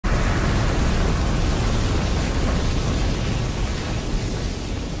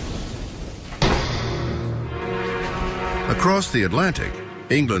Across the Atlantic,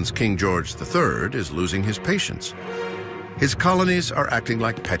 England's King George III is losing his patience. His colonies are acting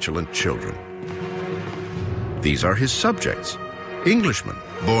like petulant children. These are his subjects, Englishmen,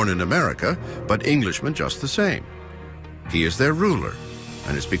 born in America, but Englishmen just the same. He is their ruler,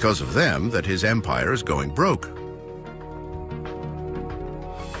 and it's because of them that his empire is going broke.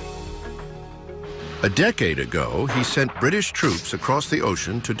 A decade ago, he sent British troops across the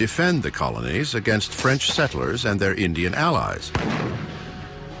ocean to defend the colonies against French settlers and their Indian allies.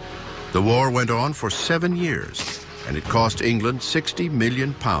 The war went on for 7 years, and it cost England £60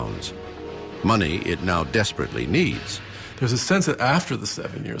 million, money it now desperately needs. There's a sense that after the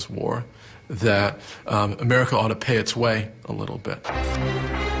 7 Years' War, that America ought to pay its way a little bit.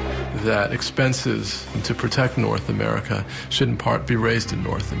 That expenses to protect North America should in part be raised in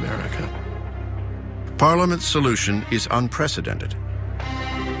North America. Parliament's solution is unprecedented.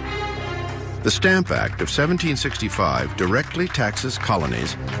 The Stamp Act of 1765 directly taxes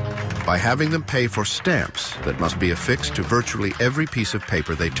colonies by having them pay for stamps that must be affixed to virtually every piece of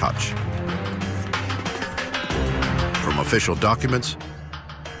paper they touch. From official documents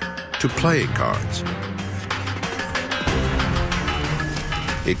to playing cards.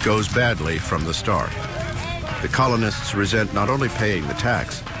 It goes badly from the start. The colonists resent not only paying the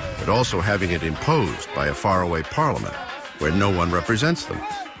tax, but also having it imposed by a faraway parliament where no one represents them.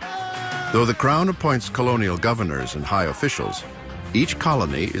 Though the Crown appoints colonial governors and high officials, each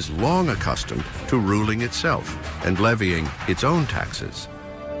colony is long accustomed to ruling itself and levying its own taxes.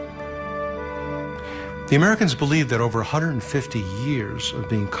 The Americans believed that over 150 years of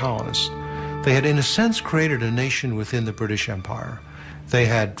being colonists, they had in a sense created a nation within the British Empire. They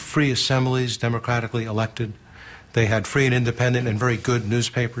had free assemblies, democratically elected. They had free and independent and very good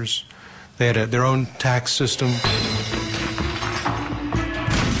newspapers. They had their own tax system.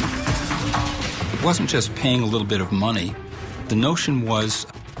 It wasn't just paying a little bit of money. The notion was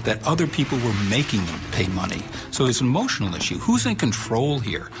that other people were making them pay money. So it's an emotional issue. Who's in control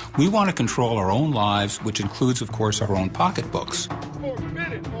here? We want to control our own lives, which includes, of course, our own pocketbooks.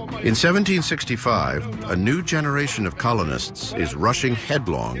 In 1765, a new generation of colonists is rushing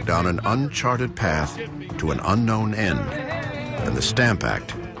headlong down an uncharted path to an unknown end, and the Stamp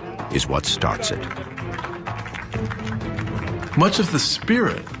Act is what starts it. Much of the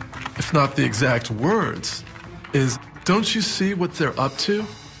spirit, if not the exact words, is, don't you see what they're up to?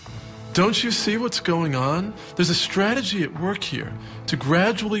 Don't you see what's going on? There's a strategy at work here to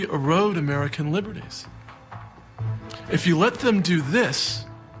gradually erode American liberties. If you let them do this,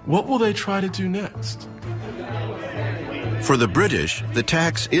 what will they try to do next? For the British, the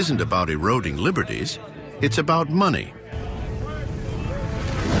tax isn't about eroding liberties, it's about money.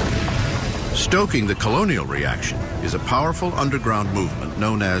 Stoking the colonial reaction is a powerful underground movement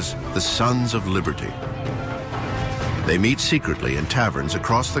known as the Sons of Liberty. They meet secretly in taverns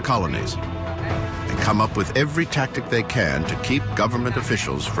across the colonies and come up with every tactic they can to keep government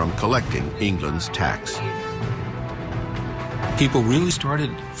officials from collecting England's tax. People really started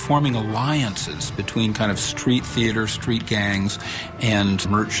forming alliances between kind of street theater, street gangs, and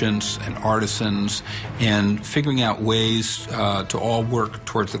merchants and artisans, and figuring out ways to all work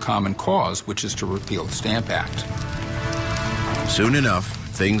towards the common cause, which is to repeal the Stamp Act. Soon enough,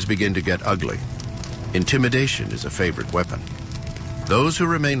 things begin to get ugly. Intimidation is a favorite weapon. Those who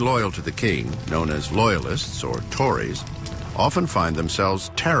remain loyal to the king, known as loyalists or Tories, often find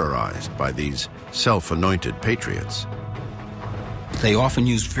themselves terrorized by these self-anointed patriots. They often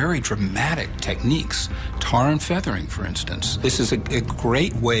use very dramatic techniques, tar and feathering, for instance. This is a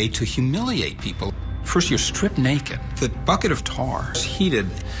great way to humiliate people. First, you're stripped naked. The bucket of tar is heated,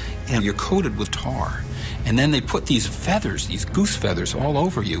 and you're coated with tar. And then they put these feathers, these goose feathers, all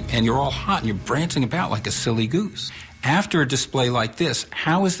over you, and you're all hot, and you're prancing about like a silly goose. After a display like this,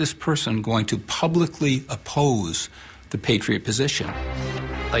 how is this person going to publicly oppose the patriot position?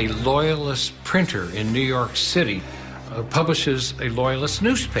 A loyalist printer in New York City publishes a loyalist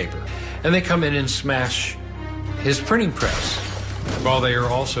newspaper, and they come in and smash his printing press, while they are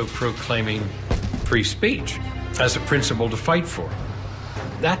also proclaiming free speech as a principle to fight for.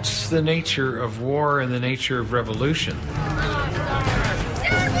 That's the nature of war and the nature of revolution.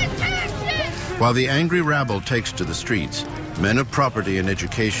 While the angry rabble takes to the streets, men of property and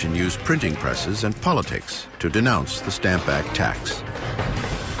education use printing presses and politics to denounce the Stamp Act tax.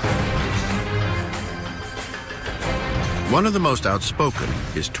 One of the most outspoken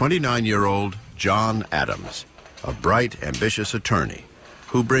is 29-year-old John Adams, a bright, ambitious attorney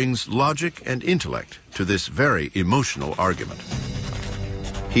who brings logic and intellect to this very emotional argument.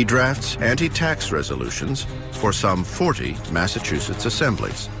 He drafts anti-tax resolutions for some 40 Massachusetts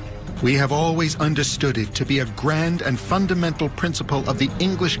assemblies. We have always understood it to be a grand and fundamental principle of the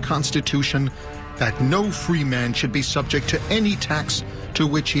English Constitution that no free man should be subject to any tax to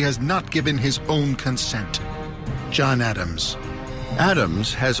which he has not given his own consent. John Adams.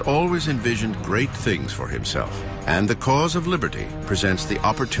 Adams has always envisioned great things for himself, and the cause of liberty presents the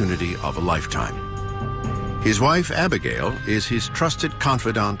opportunity of a lifetime. His wife, Abigail, is his trusted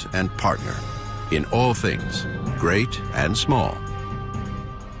confidant and partner in all things, great and small.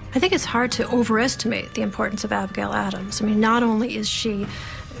 I think it's hard to overestimate the importance of Abigail Adams. I mean, not only is she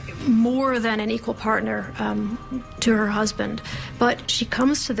more than an equal partner to her husband, but she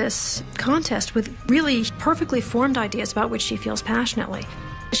comes to this contest with really perfectly formed ideas about which she feels passionately.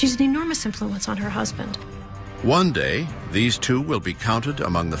 She's an enormous influence on her husband. One day, these two will be counted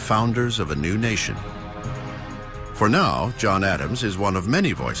among the founders of a new nation. For now, John Adams is one of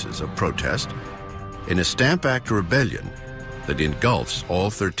many voices of protest in a Stamp Act rebellion that engulfs all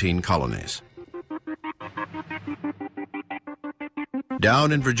 13 colonies.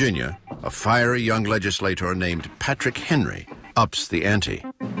 Down in Virginia, a fiery young legislator named Patrick Henry ups the ante.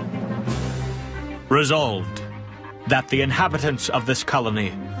 Resolved, that the inhabitants of this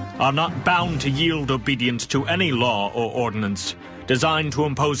colony are not bound to yield obedience to any law or ordinance designed to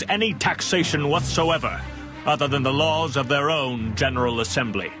impose any taxation whatsoever other than the laws of their own General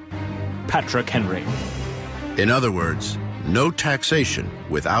Assembly. Patrick Henry. In other words, no taxation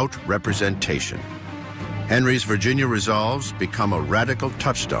without representation. Henry's Virginia resolves become a radical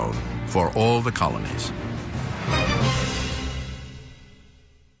touchstone for all the colonies.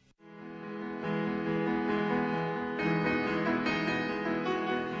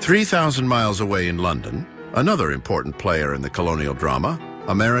 "3,000 miles away in London, another important player in the colonial drama,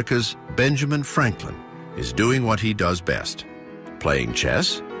 America's Benjamin Franklin, is doing what he does best: playing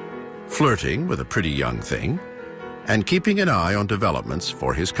chess, flirting with a pretty young thing, and keeping an eye on developments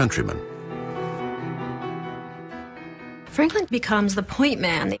for his countrymen. Franklin becomes the point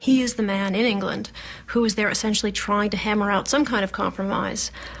man. He is the man in England who is there essentially trying to hammer out some kind of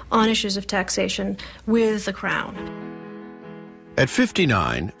compromise on issues of taxation with the crown. At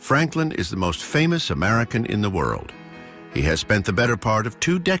 59, Franklin is the most famous American in the world. He has spent the better part of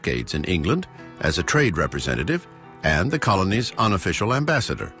 2 decades in England as a trade representative and the colony's unofficial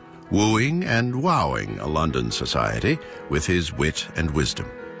ambassador, wooing and wowing a London society with his wit and wisdom.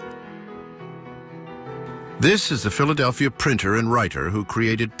 This is the Philadelphia printer and writer who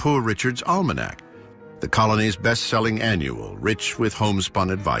created Poor Richard's Almanac, the colony's best-selling annual, rich with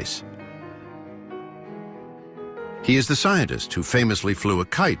homespun advice. He is the scientist who famously flew a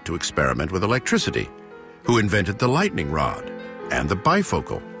kite to experiment with electricity, who invented the lightning rod and the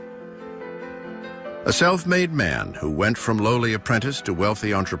bifocal. A self-made man who went from lowly apprentice to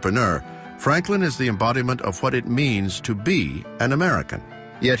wealthy entrepreneur, Franklin is the embodiment of what it means to be an American.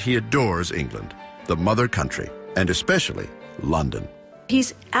 Yet he adores England, the mother country, and especially London.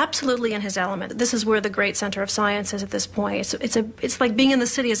 He's absolutely in his element. This is where the great center of science is at this point. It's like being in the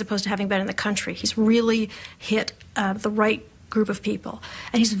city as opposed to having been in the country. He's really hit the right group of people.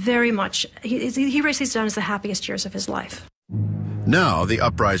 And he's very much, he writes these down as the happiest years of his life. Now the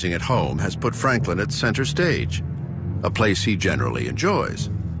uprising at home has put Franklin at center stage, a place he generally enjoys.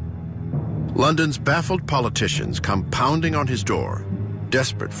 London's baffled politicians come pounding on his door,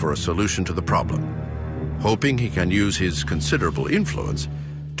 desperate for a solution to the problem, hoping he can use his considerable influence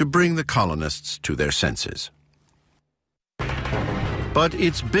to bring the colonists to their senses. But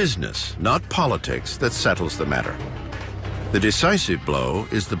it's business, not politics, that settles the matter. The decisive blow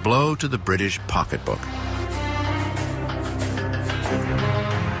is the blow to the British pocketbook.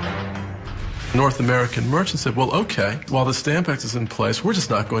 North American merchants said, well, okay, while the Stamp Act is in place, we're just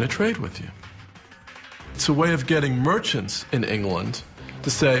not going to trade with you. It's a way of getting merchants in England to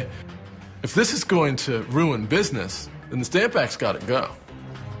say, if this is going to ruin business, then the Stamp Act's got to go.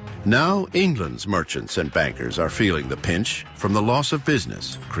 Now England's merchants and bankers are feeling the pinch from the loss of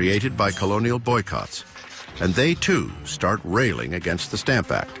business created by colonial boycotts, and they too start railing against the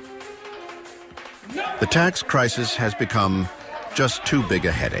Stamp Act. The tax crisis has become just too big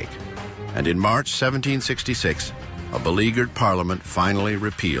a headache, and in March 1766, a beleaguered Parliament finally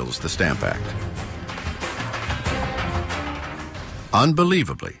repeals the Stamp Act.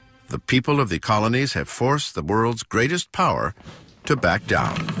 Unbelievably, the people of the colonies have forced the world's greatest power to back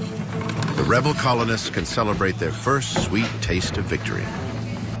down. The rebel colonists can celebrate their first sweet taste of victory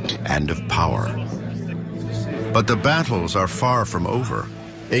and of power. But the battles are far from over.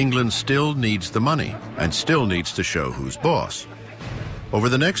 England still needs the money and still needs to show who's boss. Over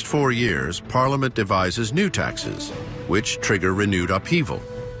the next 4 years, Parliament devises new taxes, which trigger renewed upheaval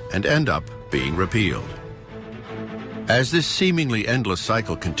and end up being repealed. As this seemingly endless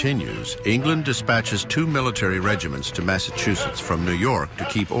cycle continues, England dispatches 2 military regiments to Massachusetts from New York to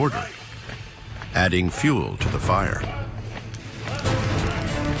keep order, adding fuel to the fire.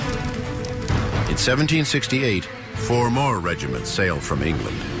 In 1768, 4 more regiments sail from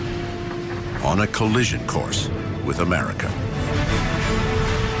England on a collision course with America.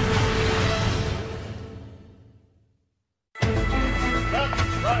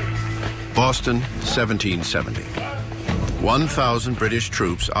 Boston, 1770. 1,000 British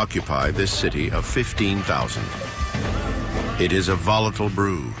troops occupy this city of 15,000. It is a volatile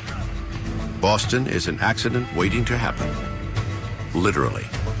brew. Boston is an accident waiting to happen. Literally.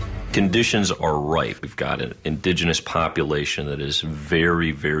 Conditions are ripe. We've got an indigenous population that is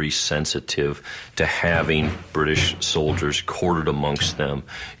very, very sensitive to having British soldiers quartered amongst them.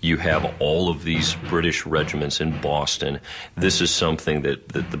 You have all of these British regiments in Boston. This is something that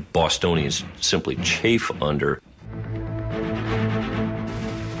the Bostonians simply chafe under.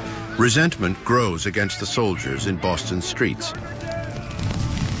 Resentment grows against the soldiers in Boston's streets.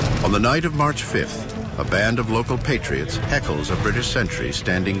 On the night of March 5th, a band of local patriots heckles a British sentry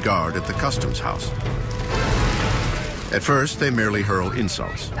standing guard at the customs house. At first, they merely hurl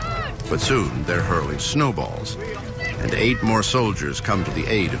insults, but soon they're hurling snowballs, and 8 more soldiers come to the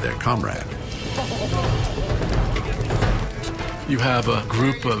aid of their comrade. You have a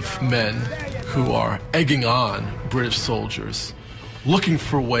group of men who are egging on British soldiers, looking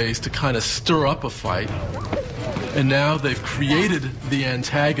for ways to kind of stir up a fight. And now they've created the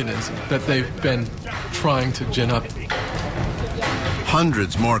antagonism that they've been trying to gin up.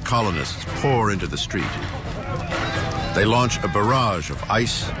 Hundreds more colonists pour into the street. They launch a barrage of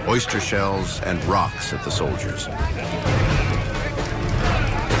ice, oyster shells, and rocks at the soldiers.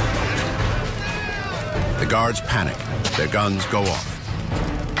 The guards panic. Their guns go off.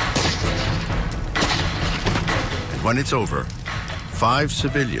 And when it's over, 5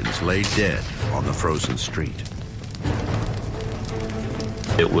 civilians lay dead on the frozen street.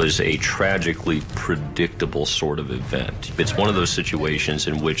 It was a tragically predictable sort of event. It's one of those situations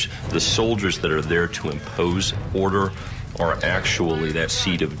in which the soldiers that are there to impose order are actually that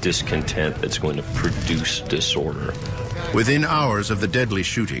seed of discontent that's going to produce disorder. Within hours of the deadly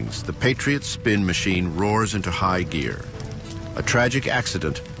shootings, the Patriot spin machine roars into high gear. A tragic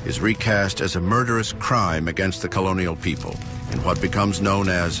accident is recast as a murderous crime against the colonial people in what becomes known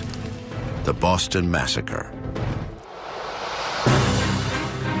as the Boston Massacre.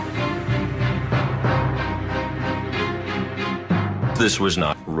 This was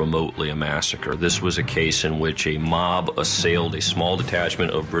not remotely a massacre. This was a case in which a mob assailed a small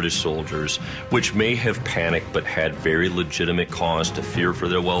detachment of British soldiers, which may have panicked but had very legitimate cause to fear for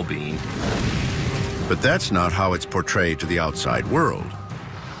their well-being. But that's not how it's portrayed to the outside world.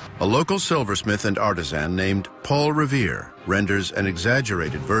 A local silversmith and artisan named Paul Revere renders an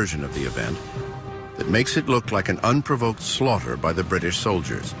exaggerated version of the event that makes it look like an unprovoked slaughter by the British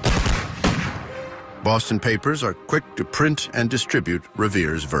soldiers. Boston papers are quick to print and distribute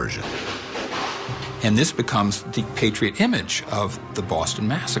Revere's version. And this becomes the Patriot image of the Boston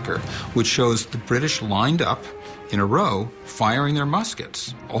Massacre, which shows the British lined up in a row, firing their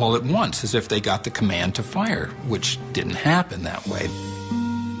muskets all at once, as if they got the command to fire, which didn't happen that way.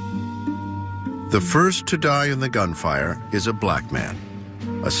 The first to die in the gunfire is a black man,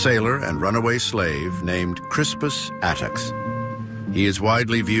 a sailor and runaway slave named Crispus Attucks. He is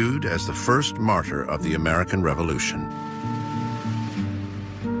widely viewed as the first martyr of the American Revolution.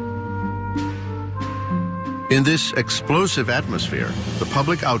 In this explosive atmosphere, the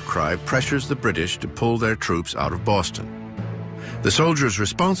public outcry pressures the British to pull their troops out of Boston. The soldiers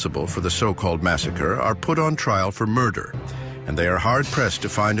responsible for the so-called massacre are put on trial for murder, and they are hard-pressed to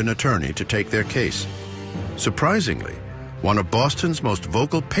find an attorney to take their case. Surprisingly, one of Boston's most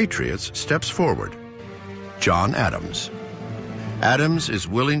vocal patriots steps forward, John Adams. Adams is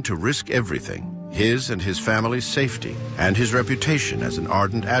willing to risk everything, his and his family's safety, and his reputation as an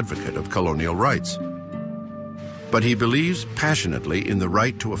ardent advocate of colonial rights. But he believes passionately in the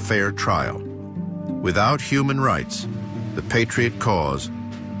right to a fair trial. Without human rights, the patriot cause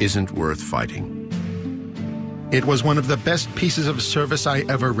isn't worth fighting. It was one of the best pieces of service I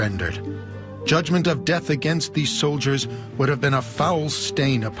ever rendered. Judgment of death against these soldiers would have been a foul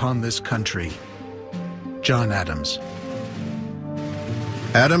stain upon this country. John Adams.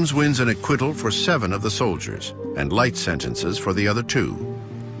 Adams wins an acquittal for 7 of the soldiers and light sentences for the other 2.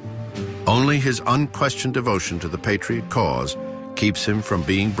 Only his unquestioned devotion to the Patriot cause keeps him from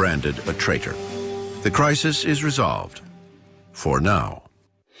being branded a traitor. The crisis is resolved, for now.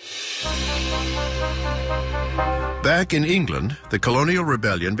 Back in England, the colonial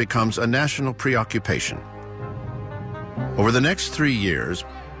rebellion becomes a national preoccupation. Over the next 3 years,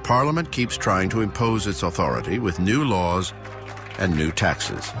 Parliament keeps trying to impose its authority with new laws and new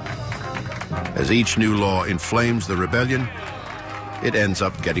taxes. As each new law inflames the rebellion, it ends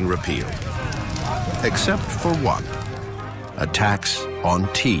up getting repealed. Except for one, a tax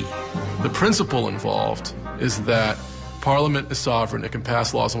on tea. The principle involved is that Parliament is sovereign. It can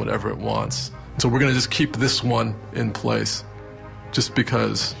pass laws on whatever it wants. So we're going to just keep this one in place just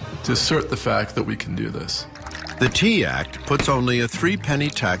because, to assert the fact that we can do this. The Tea Act puts only a 3-penny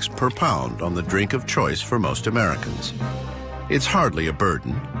tax per pound on the drink of choice for most Americans. It's hardly a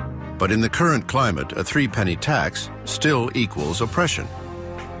burden, but in the current climate, a 3-penny tax still equals oppression.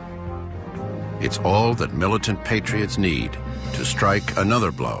 It's all that militant patriots need to strike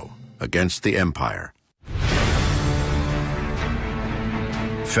another blow against the empire.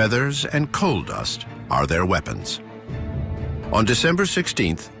 Feathers and coal dust are their weapons. On December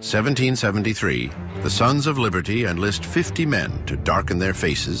 16th, 1773, the Sons of Liberty enlist 50 men to darken their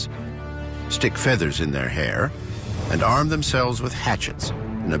faces, stick feathers in their hair, and arm themselves with hatchets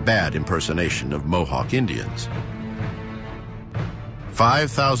in a bad impersonation of Mohawk Indians.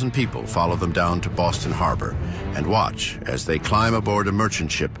 5,000 people follow them down to Boston Harbor and watch as they climb aboard a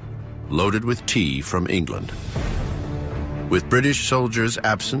merchant ship loaded with tea from England. With British soldiers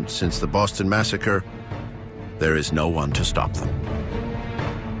absent since the Boston Massacre, there is no one to stop them.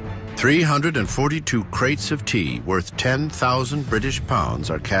 342 crates of tea worth 10,000 British pounds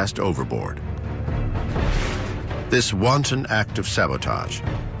are cast overboard. This wanton act of sabotage,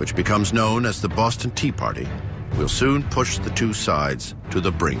 which becomes known as the Boston Tea Party, will soon push the two sides to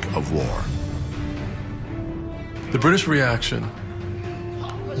the brink of war. The British reaction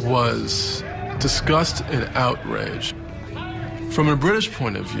was disgust and outrage. From a British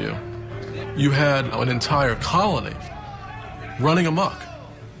point of view, you had an entire colony running amok.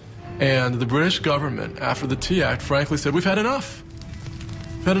 And the British government, after the Tea Act, frankly said, we've had enough.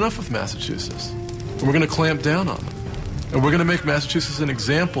 We've had enough with Massachusetts. And we're going to clamp down on them. And we're going to make Massachusetts an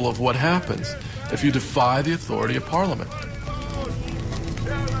example of what happens if you defy the authority of Parliament.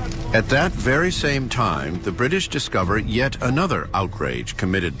 At that very same time, the British discover yet another outrage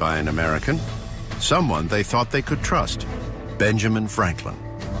committed by an American, someone they thought they could trust, Benjamin Franklin.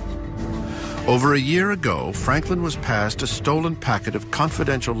 Over a year ago, Franklin was passed a stolen packet of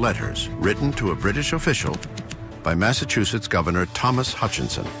confidential letters written to a British official by Massachusetts Governor Thomas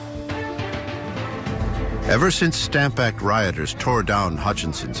Hutchinson. Ever since Stamp Act rioters tore down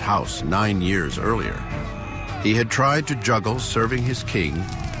Hutchinson's house 9 years earlier, he had tried to juggle serving his king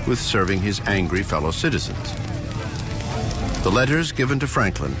with serving his angry fellow citizens. The letters given to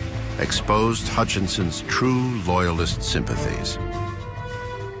Franklin exposed Hutchinson's true loyalist sympathies.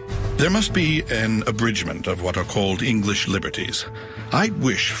 There must be an abridgment of what are called English liberties. I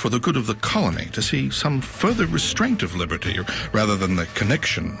wish, for the good of the colony, to see some further restraint of liberty, rather than the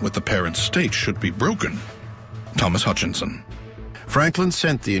connection with the parent state should be broken. Thomas Hutchinson. Franklin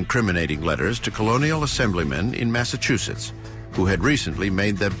sent the incriminating letters to colonial assemblymen in Massachusetts, who had recently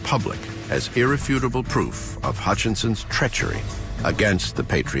made them public as irrefutable proof of Hutchinson's treachery against the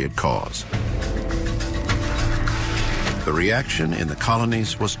Patriot cause. The reaction in the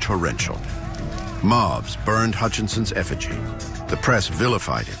colonies was torrential. Mobs burned Hutchinson's effigy. The press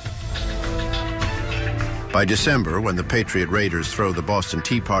vilified him. By December, when the Patriot Raiders throw the Boston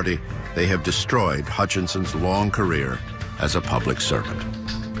Tea Party, they have destroyed Hutchinson's long career as a public servant.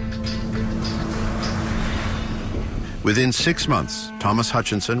 Within 6 months, Thomas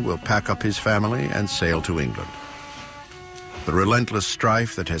Hutchinson will pack up his family and sail to England. The relentless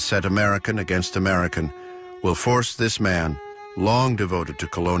strife that has set American against American will force this man, long devoted to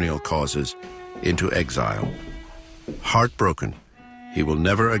colonial causes, into exile. Heartbroken, he will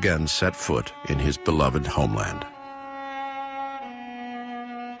never again set foot in his beloved homeland.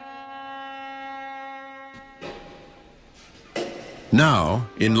 Now,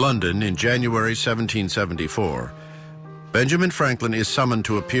 in London in January 1774, Benjamin Franklin is summoned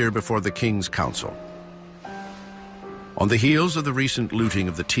to appear before the King's Council. On the heels of the recent looting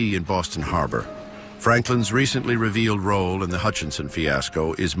of the tea in Boston Harbor, Franklin's recently revealed role in the Hutchinson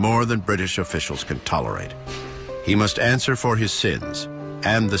fiasco is more than British officials can tolerate. He must answer for his sins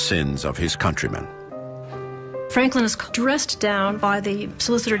and the sins of his countrymen. Franklin is dressed down by the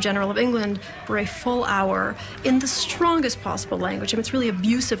Solicitor General of England for a full hour in the strongest possible language. I mean, it's really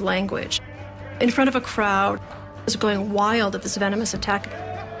abusive language. In front of a crowd, is going wild at this venomous attack.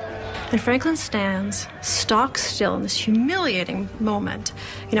 And Franklin stands stock still in this humiliating moment,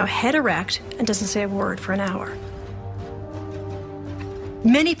 head erect, and doesn't say a word for an hour.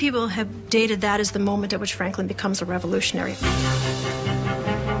 Many people have dated that as the moment at which Franklin becomes a revolutionary.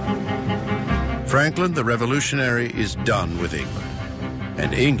 Franklin the Revolutionary is done with England,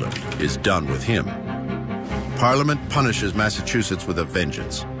 and England is done with him. Parliament punishes Massachusetts with a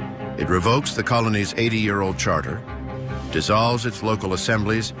vengeance. It revokes the colony's 80-year-old charter, dissolves its local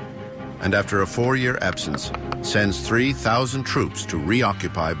assemblies, and after a 4-year absence, sends 3,000 troops to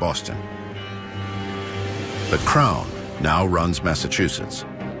reoccupy Boston. The Crown now runs Massachusetts.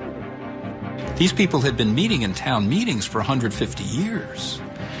 These people had been meeting in town meetings for 150 years.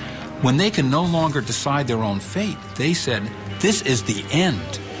 When they can no longer decide their own fate, they said, this is the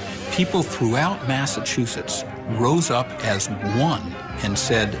end. People throughout Massachusetts rose up as one and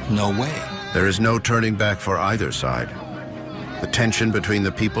said, no way. There is no turning back for either side. The tension between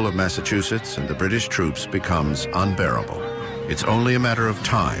the people of Massachusetts and the British troops becomes unbearable. It's only a matter of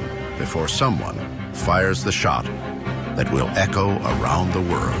time before someone fires the shot that will echo around the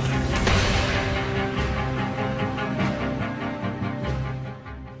world.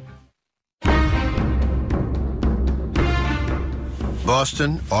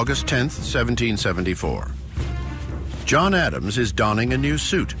 Boston, August 10th, 1774. John Adams is donning a new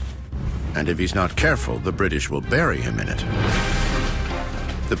suit, and if he's not careful, the British will bury him in it.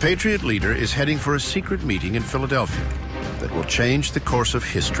 The Patriot leader is heading for a secret meeting in Philadelphia that will change the course of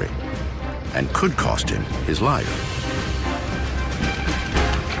history and could cost him his life.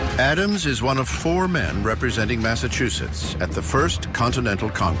 Adams is one of 4 men representing Massachusetts at the First Continental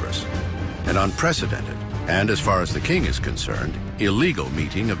Congress, an unprecedented, and as far as the king is concerned, illegal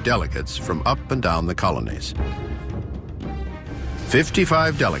meeting of delegates from up and down the colonies.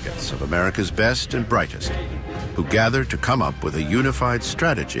 55 delegates of America's best and brightest who gather to come up with a unified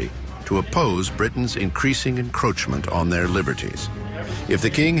strategy to oppose Britain's increasing encroachment on their liberties. If the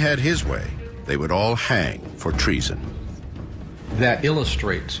king had his way, they would all hang for treason. That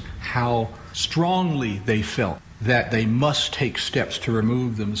illustrates how strongly they felt that they must take steps to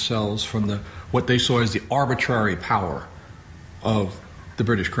remove themselves from what they saw as the arbitrary power of the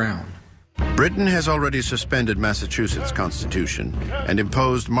British Crown. Britain has already suspended Massachusetts' constitution and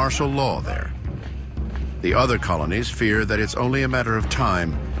imposed martial law there. The other colonies fear that it's only a matter of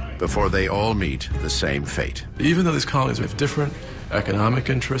time before they all meet the same fate. Even though these colonies have different economic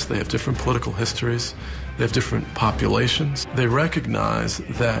interests, they have different political histories, they have different populations, they recognize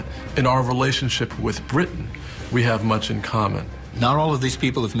that in our relationship with Britain, we have much in common. Not all of these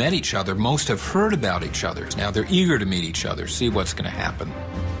people have met each other. Most have heard about each other. Now they're eager to meet each other, see what's going to happen.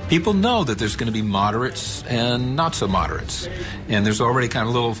 People know that there's going to be moderates and not so moderates. And there's already kind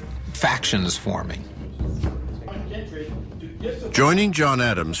of little factions forming. Joining John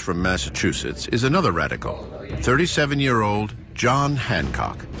Adams from Massachusetts is another radical, 37-year-old John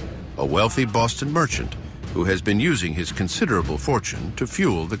Hancock, a wealthy Boston merchant who has been using his considerable fortune to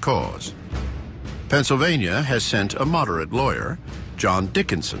fuel the cause. Pennsylvania has sent a moderate lawyer, John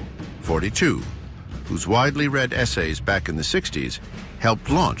Dickinson, 42, whose widely read essays back in the 60s helped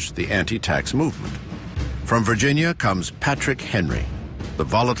launch the anti-tax movement. From Virginia comes Patrick Henry, the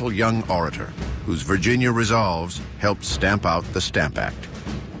volatile young orator whose Virginia Resolves helped stamp out the Stamp Act.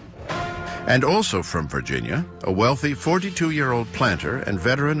 And also from Virginia, a wealthy 42-year-old planter and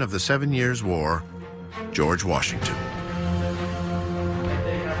veteran of the 7 Years' War, George Washington.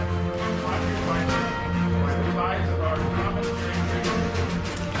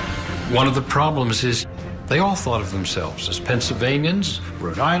 One of the problems is they all thought of themselves as Pennsylvanians,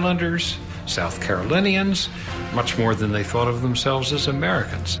 Rhode Islanders, South Carolinians, much more than they thought of themselves as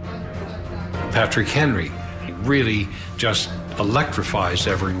Americans. Patrick Henry really just electrifies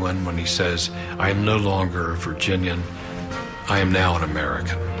everyone when he says, I am no longer a Virginian, I am now an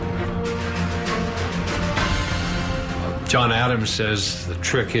American. John Adams says the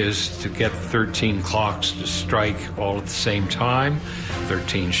trick is to get 13 clocks to strike all at the same time,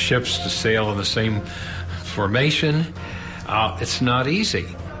 13 ships to sail in the same formation. It's not easy.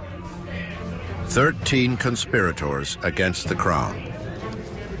 13 conspirators against the crown.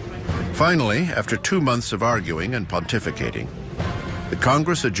 Finally, after 2 months of arguing and pontificating, the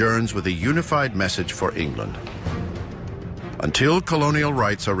Congress adjourns with a unified message for England. Until colonial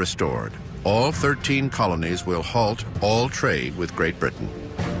rights are restored, all 13 colonies will halt all trade with Great Britain.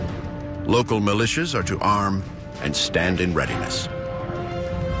 Local militias are to arm and stand in readiness.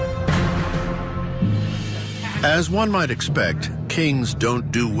 As one might expect, kings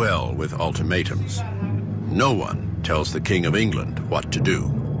don't do well with ultimatums. No one tells the King of England what to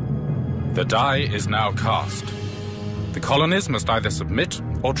do. The die is now cast. The colonies must either submit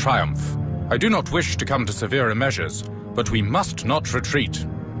or triumph. I do not wish to come to severer measures, but we must not retreat.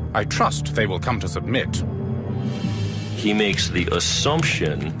 I trust they will come to submit. He makes the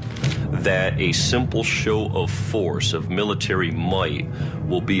assumption that a simple show of force, of military might,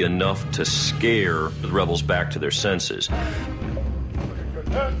 will be enough to scare the rebels back to their senses.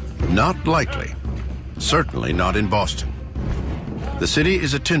 Not likely. Certainly not in Boston. The city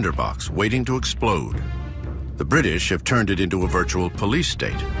is a tinderbox waiting to explode. The British have turned it into a virtual police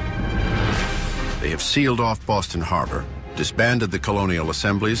state. They have sealed off Boston Harbor, disbanded the colonial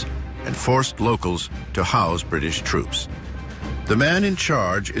assemblies, and forced locals to house British troops. The man in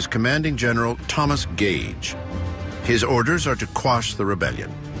charge is Commanding General Thomas Gage. His orders are to quash the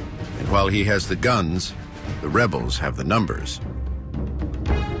rebellion. And while he has the guns, the rebels have the numbers.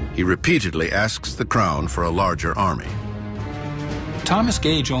 He repeatedly asks the Crown for a larger army. Thomas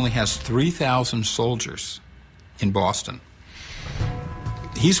Gage only has 3,000 soldiers in Boston.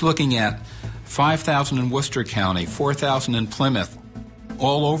 He's looking at 5,000 in Worcester County, 4,000 in Plymouth,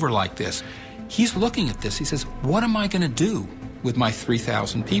 all over like this. He's looking at this. He says, what am I going to do with my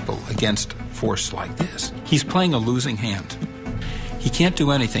 3,000 people against force like this? He's playing a losing hand. He can't do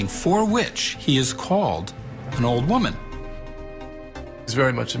anything, for which he is called an old woman. He's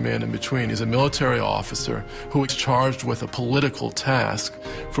very much a man in between. He's a military officer who is charged with a political task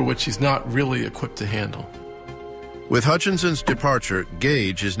for which he's not really equipped to handle. With Hutchinson's departure,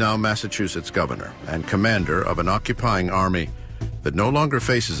 Gage is now Massachusetts governor and commander of an occupying army that no longer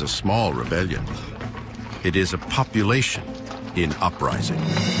faces a small rebellion. It is a population in uprising.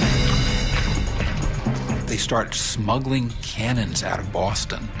 They start smuggling cannons out of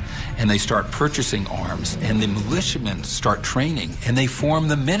Boston, and they start purchasing arms, and the militiamen start training, and they form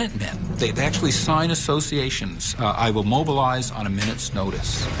the Minutemen. They actually sign associations. I will mobilize on a minute's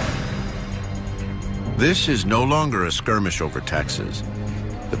notice. This is no longer a skirmish over taxes.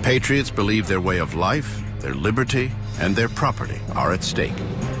 The Patriots believe their way of life, their liberty, and their property are at stake.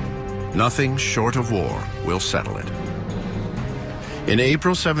 Nothing short of war will settle it. In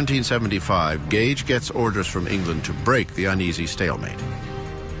April 1775, Gage gets orders from England to break the uneasy stalemate.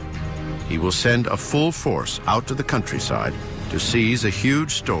 He will send a full force out to the countryside to seize a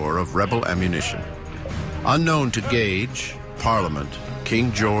huge store of rebel ammunition. Unknown to Gage, Parliament,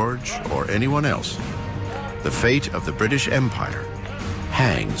 King George, or anyone else, the fate of the British Empire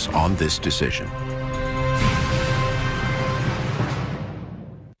hangs on this decision.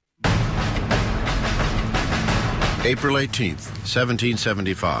 April 18th,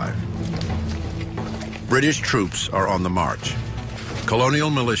 1775. British troops are on the march. Colonial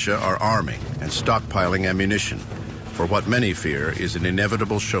militia are arming and stockpiling ammunition for what many fear is an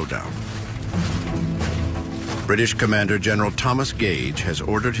inevitable showdown. British Commander General Thomas Gage has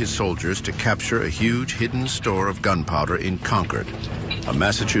ordered his soldiers to capture a huge hidden store of gunpowder in Concord, a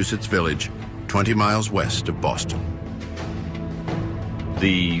Massachusetts village 20 miles west of Boston.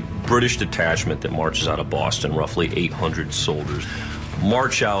 The British detachment that marches out of Boston, roughly 800 soldiers,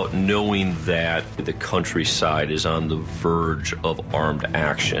 march out knowing that the countryside is on the verge of armed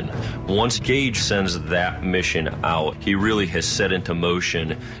action. Once Gage sends that mission out, he really has set into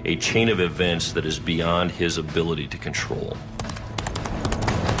motion a chain of events that is beyond his ability to control.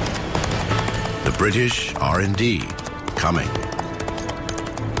 The British are indeed coming.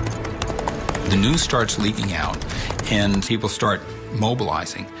 The news starts leaking out, and people start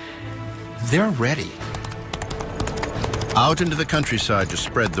mobilizing. They're ready. Out into the countryside to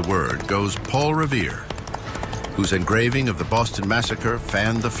spread the word goes Paul Revere, whose engraving of the Boston Massacre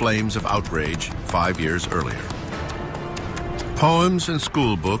fanned the flames of outrage 5 years earlier. Poems and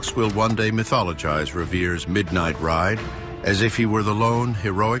school books will one day mythologize Revere's midnight ride as if he were the lone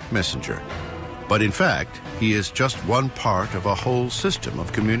heroic messenger. But in fact, he is just one part of a whole system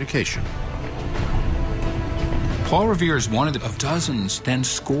of communication. Paul Revere is one of dozens, then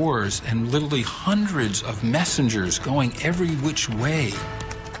scores, and literally hundreds of messengers going every which way.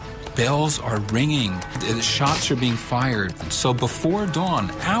 Bells are ringing, the shots are being fired. So before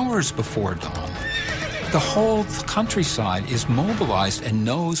dawn, hours before dawn, the whole countryside is mobilized and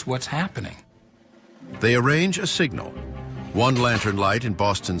knows what's happening. They arrange a signal. One lantern light in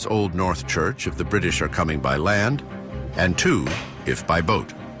Boston's Old North Church if the British are coming by land, and two if by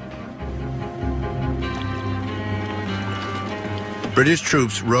boat. British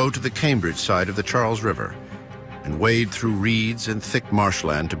troops row to the Cambridge side of the Charles River and wade through reeds and thick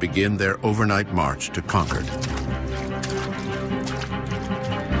marshland to begin their overnight march to Concord.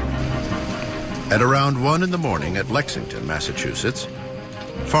 At around 1 in the morning at Lexington, Massachusetts,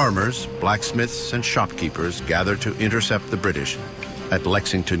 farmers, blacksmiths, and shopkeepers gather to intercept the British at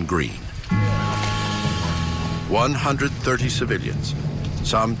Lexington Green. 130 civilians,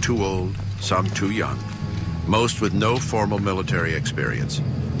 some too old, some too young, most with no formal military experience,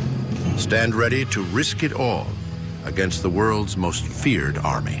 stand ready to risk it all against the world's most feared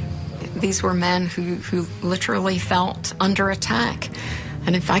army. These were men who literally felt under attack.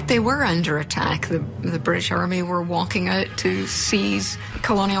 And in fact, they were under attack. The British Army were walking out to seize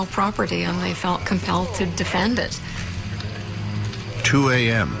colonial property, and they felt compelled to defend it. 2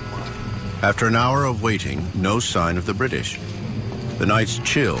 a.m. After an hour of waiting, no sign of the British. The night's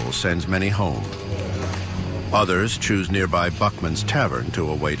chill sends many home. Others choose nearby Buckman's Tavern to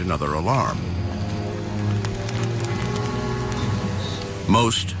await another alarm.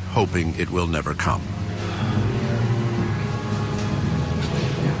 Most hoping it will never come.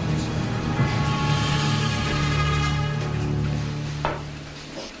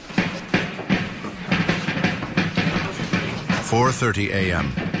 At 4:30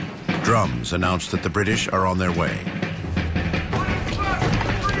 a.m. Drums announce that the British are on their way.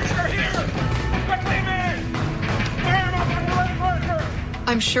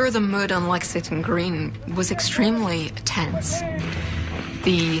 I'm sure the mood on Lexington Green was extremely tense.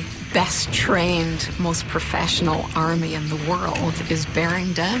 The best trained, most professional army in the world is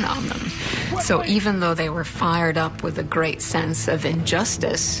bearing down on them. So even though they were fired up with a great sense of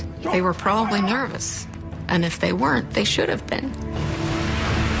injustice, they were probably nervous. And if they weren't, they should have been.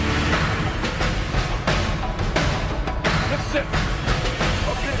 Let's sit.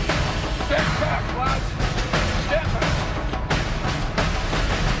 Okay. Step back, lads. Step back.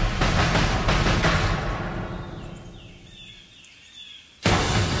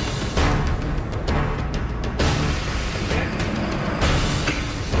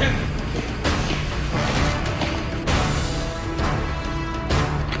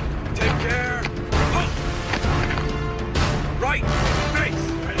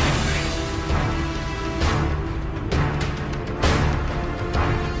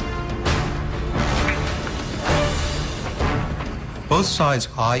 Both sides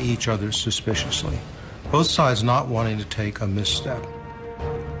eye each other suspiciously, both sides not wanting to take a misstep.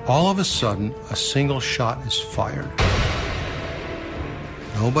 All of a sudden, a single shot is fired.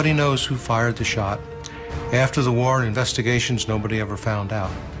 Nobody knows who fired the shot. After the war and investigations, nobody ever found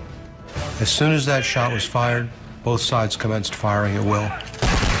out. As soon as that shot was fired, both sides commenced firing at will,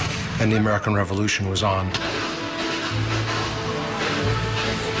 and the American Revolution was on.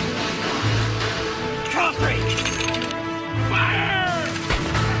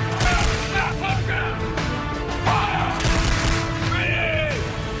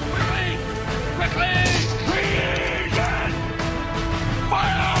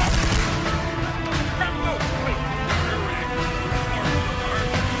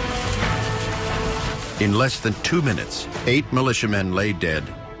 In less than 2 minutes, 8 militiamen lay dead,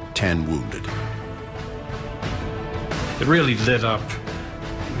 10 wounded. It really lit up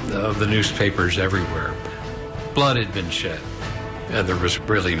the newspapers everywhere. Blood had been shed, and there was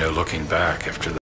really no looking back after that.